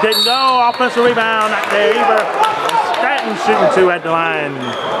 It didn't go. Offensive rebound not there either. Stanton shooting 2 at the line.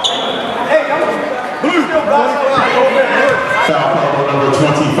 Foul call number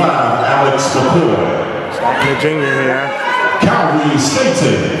 25, Alex McCoy. Stanton the junior here. Calvary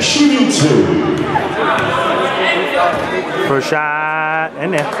Staten, shooting 2. First shot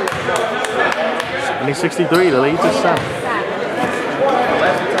in there. 70-63, the lead to 7.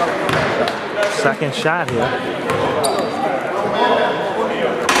 Second shot here.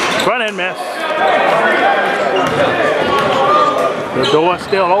 Front end miss. The door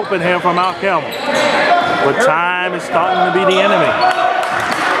still open here for Mount Carmel. But time is starting to be the enemy.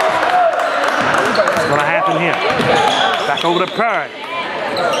 What's going to happen here? Back over to Perry.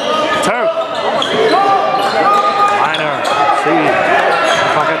 Turk. Minor. See.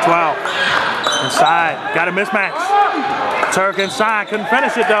 Clock at 12. Inside. Got a mismatch. Turk inside. Couldn't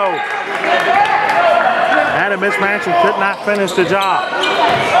finish it though. Had a mismatch and could not finish the job.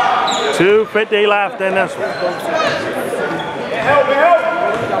 2:50 left in this one.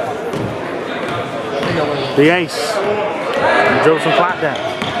 The ace. He drove some clock down.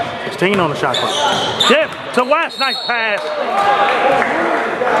 16 on the shot clock. Dip to West. Nice pass.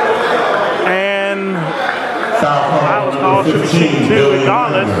 And that was called shooting 2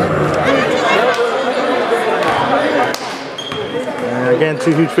 regardless. And again,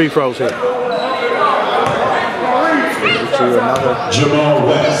 2 huge free throws here. Another Jamal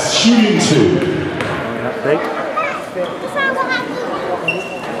West, shooting 2. update.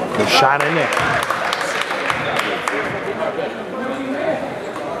 Good shot in there.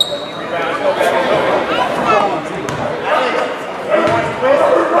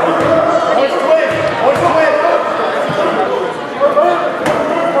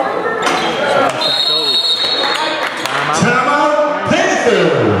 Timeout,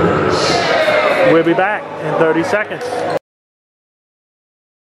 Panthers. We'll be back in 30 seconds.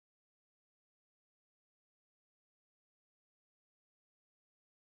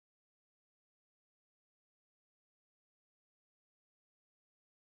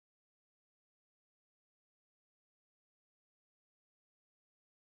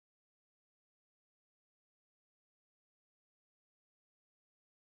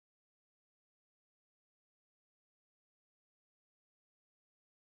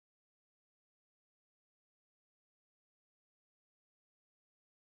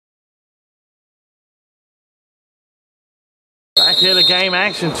 here to game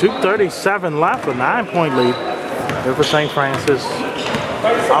action. 2:37 left, a 9-point lead here for St. Francis.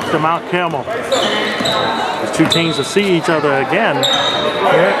 Off to Mount Carmel. These two teams will see each other again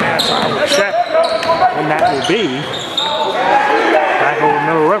here as I will check when that will be. Back over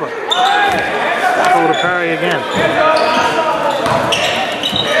Middle River. Back over to Perry again.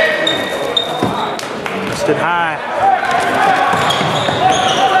 Missed it high.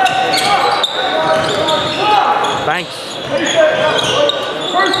 Banks.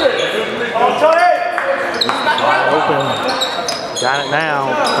 Wide open. Got it now.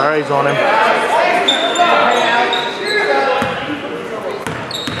 Perry's on him.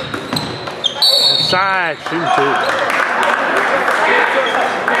 Inside. Shooting two.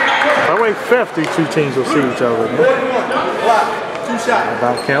 By the way, 5th, these two teams will see each other.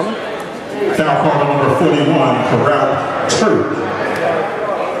 About Cameron. Foul call number 41, Corral Turk.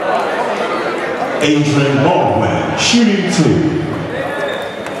 Adrian Baldwin, shooting two.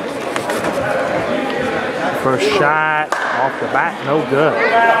 First shot off the back, no good.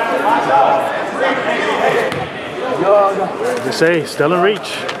 Just say, still in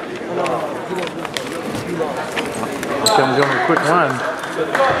reach. Comes on a quick run.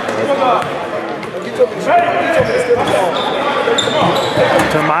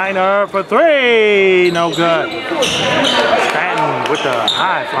 To Minor for 3, no good. Stanton with the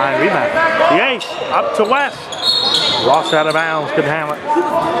high flying rebound. The ace up to West. Lost out of bounds, couldn't handle it.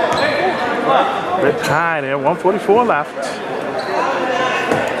 Bit high there, 1:44 left.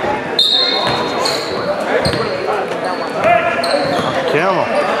 Carmel.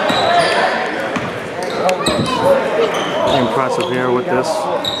 Impressive here with this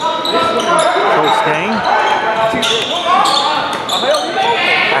close game.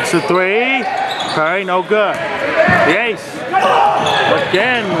 That's a 3. Perry, no good. The ace.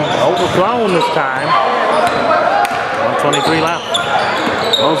 Again, overthrown this time. 1:23 left.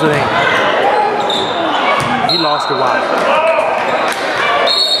 Varsity. He lost it wide.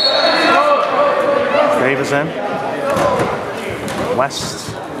 Davis in.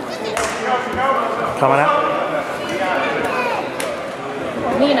 West. Coming out.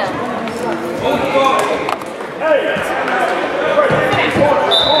 Nina.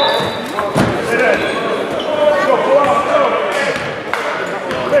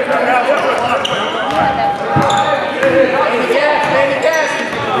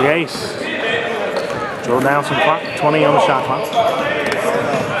 The ace. Throw down some clock. 20 on the shot clock.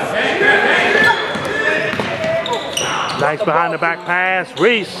 Nice behind the back pass.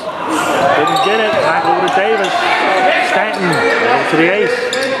 Reese. Didn't get it. Back over to Davis. Stanton. Over to the ace.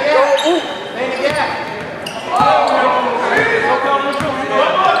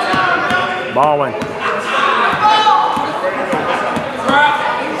 Baldwin.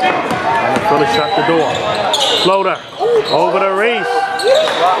 And Philly shut the door. Floater. Over to Reese.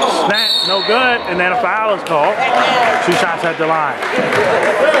 Snap. No good. And then a foul is called. 2 shots at the line.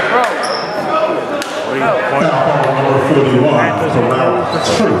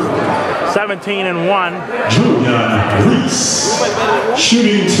 17-1. Julian Reese,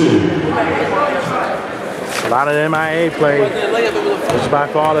 shooting two. A lot of MIAA play. It's by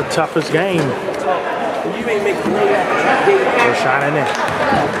far the toughest game. They're shining in.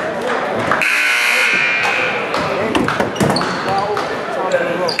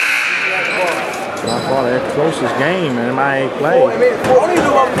 By far their closest game in MIAA play.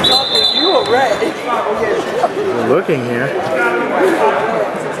 We're looking here.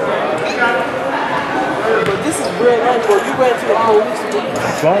 This is real life, boy. You went to the police.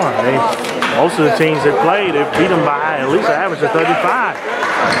 Most of the teams that played have beat them by at least an average of 35,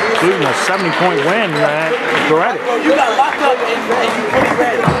 including a 70-point win at Varsity. You got locked up and you really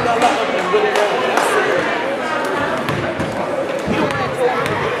ready. You got locked up and really ready.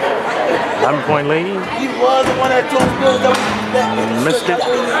 11-point lead. He was the one that told Bills that missed it.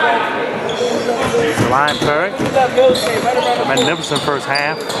 Line Perry. Magnificent first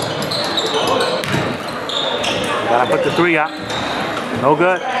half. Gotta put the 3 up. No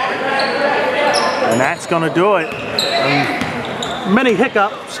good. And that's gonna do it. Many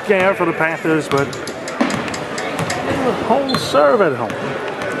hiccups there for the Panthers, but home serve at home.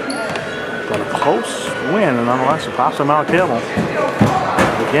 But a close win, and nonetheless, it pops them out Carmel.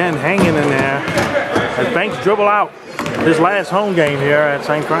 Again, hanging in there as Banks dribble out his last home game here at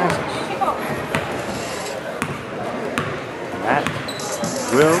St. Francis. That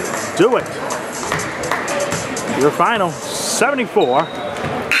will do it. Your final 74 to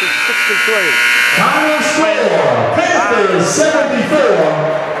 63. Final score, Panthers 74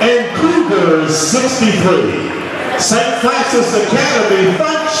 and Cougars 63. St. Francis Academy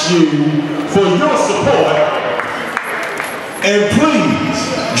thanks you for your support. And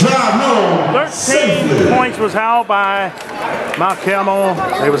please drive home 13 safely. points was held by Mount Carmel.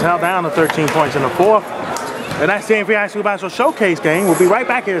 They was held down to 13 points in the fourth. And that's the DMV High School Basketball Showcase game. We'll be right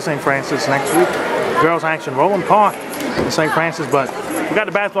back here at St. Francis next week. Girls action, Roland Park in St. Francis. But we got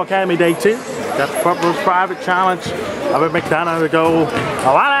the Basketball Academy Day 2. Got the Purple's Private Challenge up at McDonough to go.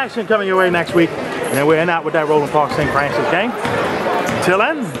 A lot of action coming your way next week. And then we're in out with that Roland Park St. Francis game. Until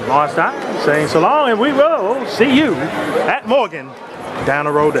then, Lawrence Dot saying so long, and we will see you at Morgan down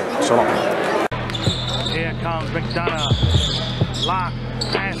the road there. So long. Here comes McDonough. Lock,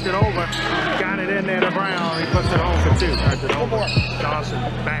 passed it over. Got it in there to Brown. He puts it home for 2. Turns it over. Johnson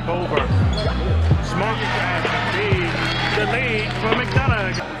back over. Smart pass. The lead for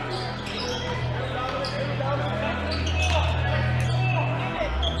McDonough.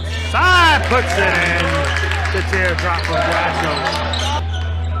 Side puts it in. The teardrop from Glasgow.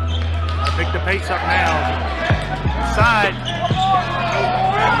 Pick the pace up now. Side.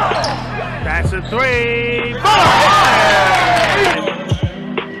 That's a 3.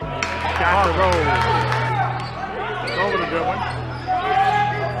 Got the roll. Over the good one.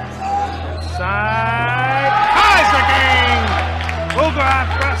 Side. Ties the game. Cougars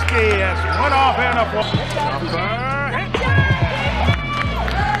has went off in a ball.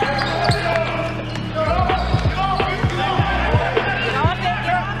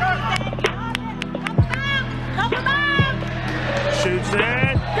 Shoots it.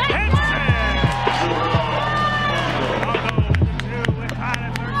 Hits it.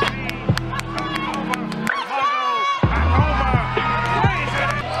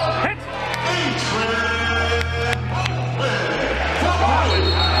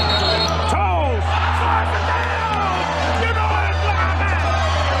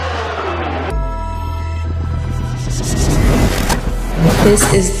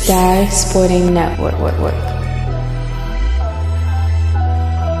 This is Die Sporting Network.